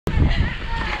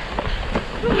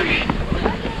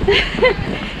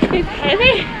It's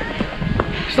heavy.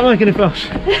 Stop making a fuss.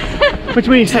 What do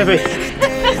you mean it's heavy?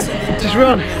 Just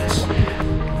run.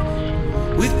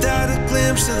 Without a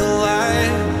glimpse of the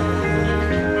light,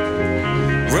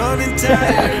 running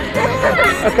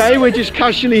tired. Okay, we're just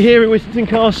casually here at Whittington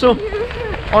Castle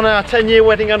on our 10-year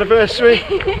wedding anniversary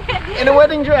in a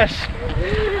wedding dress.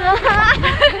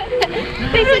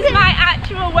 This is my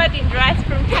actual wedding dress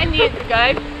from 10 years ago,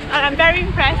 and I'm very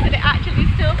impressed that it actually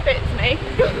still fits me.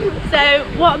 So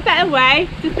what better way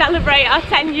to celebrate our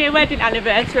 10-year wedding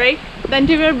anniversary than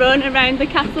do a run around the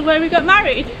castle where we got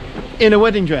married? In a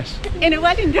wedding dress? In a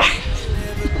wedding dress.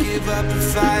 Give up and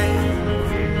fight.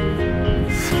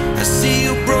 I see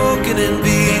you broken and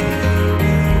beat,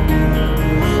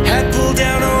 head pulled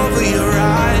down over your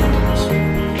eyes.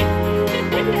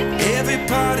 Every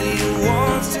part of you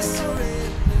wants to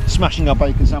surrender. Smashing our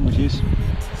bacon sandwiches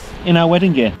in our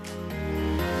wedding gear.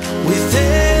 With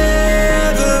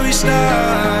every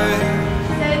start.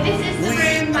 So this is the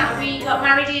room that we got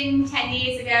married in 10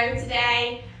 years ago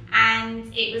today,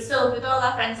 and it was filled with all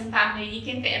our friends and family. You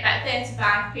can fit about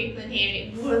 35 people in here.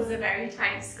 It was a very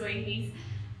tight squeeze,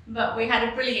 but we had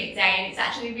a brilliant day, and it's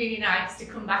actually really nice to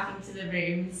come back into the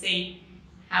room and see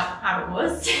how it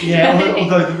was. Yeah,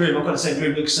 although the room, I've got to say, the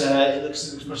room looks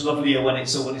much lovelier when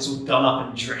it's all done up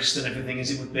and dressed and everything as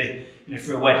it would be, you know,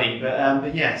 for a wedding.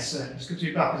 But yeah, it's good to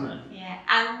be back, isn't it? Yeah,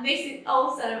 and this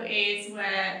also is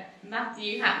where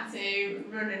Matthew had to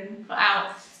run and put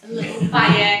out a little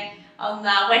fire on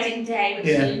our wedding day,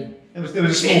 which there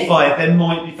was a small fire. There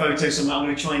might be photos somewhere. I'm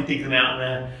going to try and dig them out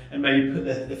and maybe put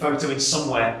the photo in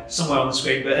somewhere on the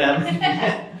screen. But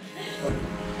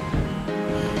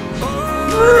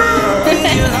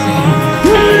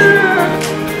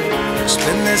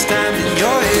spend less time in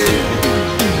your head.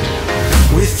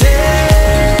 With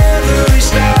every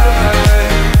star,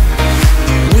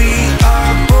 we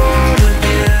are born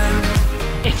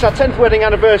again. it's our 10th wedding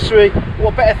anniversary.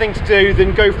 What better thing to do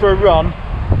than go for a run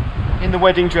in the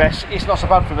wedding dress? It's not so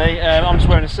bad for me. I'm just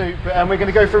wearing a suit, but we're going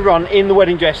to go for a run in the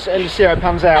wedding dress and see how it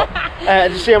pans out.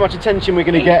 To see how much attention we're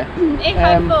going to get. If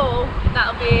I fall,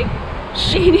 that'll be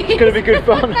genius. It's going to be good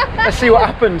fun. Let's see what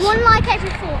happens. One like every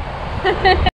 4.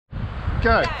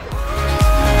 Go.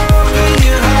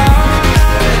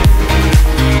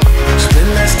 Spend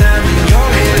less time in your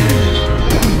head.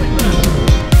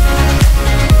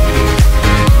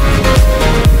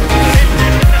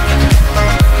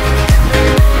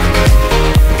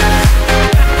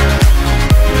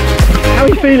 How are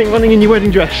you feeling running in your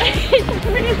wedding dress? It's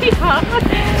really hard.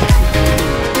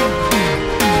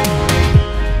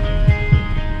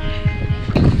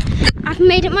 I've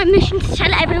made it my mission to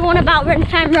tell everyone about Run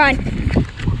Fan Run.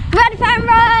 Run Fan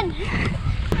Run!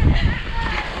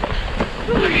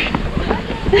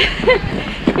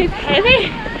 It's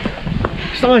heavy.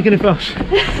 Stop making a fuss.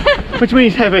 What do you mean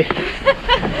it's heavy?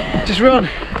 Just run.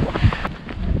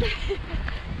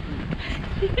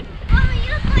 Mama,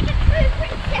 you look like a true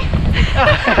princess.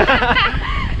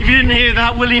 If you didn't hear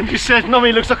that, William just said,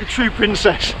 Mummy looks like a true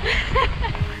princess.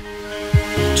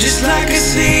 Just like a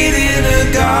seed in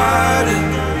a garden,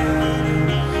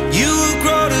 you will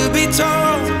grow to be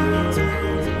tall,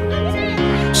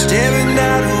 staring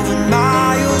out over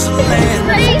miles of land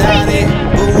without it,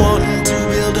 but wanting to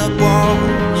build up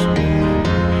walls.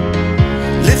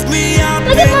 Lift me up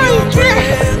Look in at my your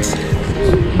dress. branches.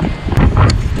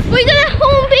 We got a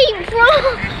home beat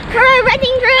for our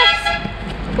wedding dress.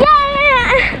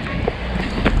 Yeah!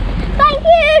 Thank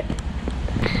you!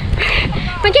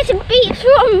 We're getting beats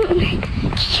from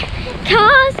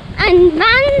cars and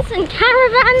vans and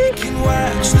caravans. You can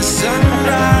watch the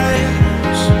sunrise.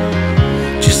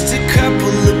 Just a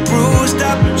couple of bruised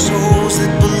up souls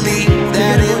that believe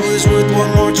that it was worth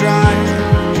one more try.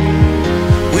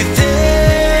 With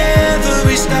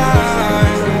every star,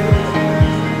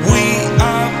 we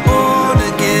are born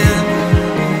again.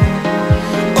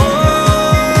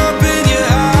 Open your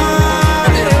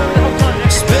heart,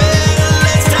 spend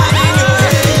less time in your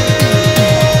head.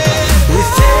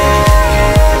 With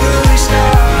every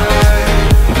star,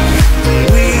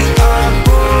 we are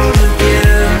born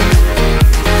again.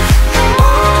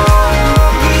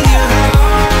 Open your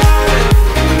heart,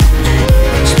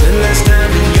 spend less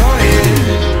time in your head.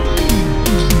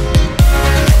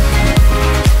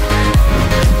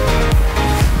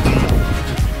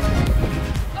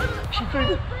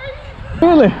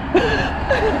 Really?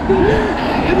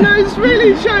 No, it's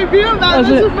really showing me up. That's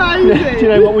amazing. Do you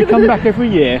know what? We come back every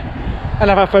year and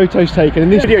have our photos taken. In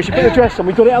this video, she put the dress on.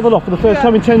 We got it out of the loft for the first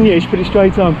time in 10 years. She put it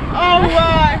straight on. Oh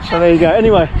my! So there you go.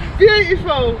 Anyway,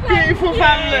 Beautiful, beautiful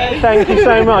family. thank you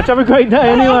so much. Have a great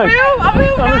day. Anyway, I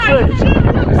will. honestly.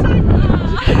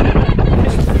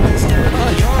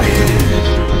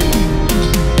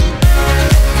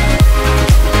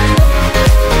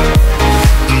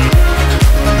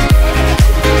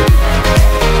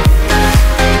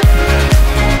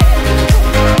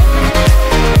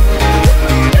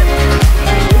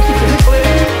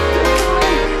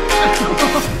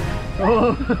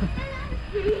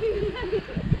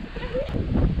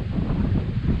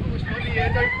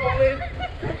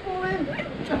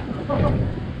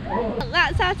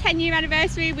 our 10-year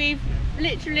anniversary. We've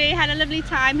literally had a lovely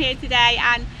time here today,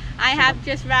 and I have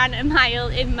just ran a mile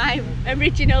in my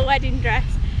original wedding dress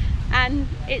and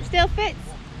it still fits,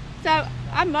 so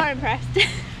I'm more impressed.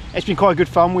 It's been quite good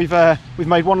fun. We've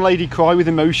made one lady cry with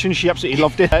emotion. She absolutely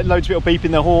loved it. Loads of people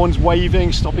beeping their horns,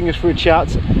 waving, stopping us for a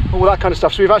chat, all that kind of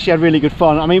stuff. So we've actually had really good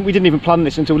fun. I mean, we didn't even plan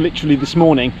this until literally this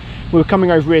morning. We were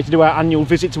coming over here to do our annual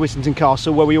visit to Whittington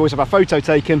Castle, where we always have our photo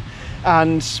taken,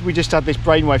 and we just had this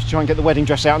brainwave to try and get the wedding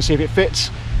dress out and see if it fits.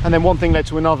 And then one thing led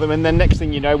to another, and then next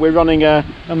thing you know, we're running a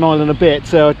mile and a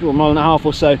bit, or a mile and a half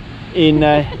or so, in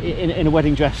a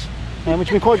wedding dress, which has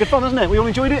been quite good fun, hasn't it? We all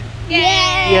enjoyed it.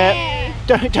 Yeah.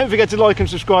 Don't forget to like and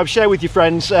subscribe, share with your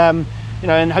friends, you know,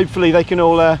 and hopefully they can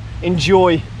all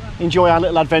enjoy our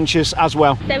little adventures as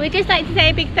well. So we'd just like to say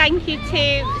a big thank you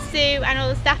to Sue and all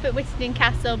the staff at Whittington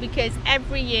Castle, because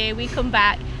every year we come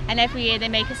back and every year they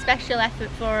make a special effort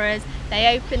for us.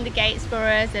 They open the gates for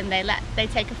us and they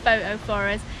take a photo for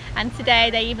us, and today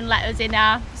they even let us in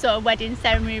our sort of wedding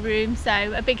ceremony room,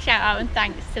 so a big shout out and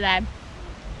thanks to them.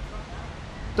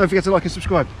 Don't forget to like and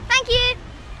subscribe. Thank you.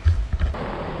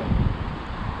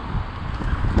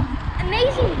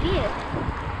 Amazing view.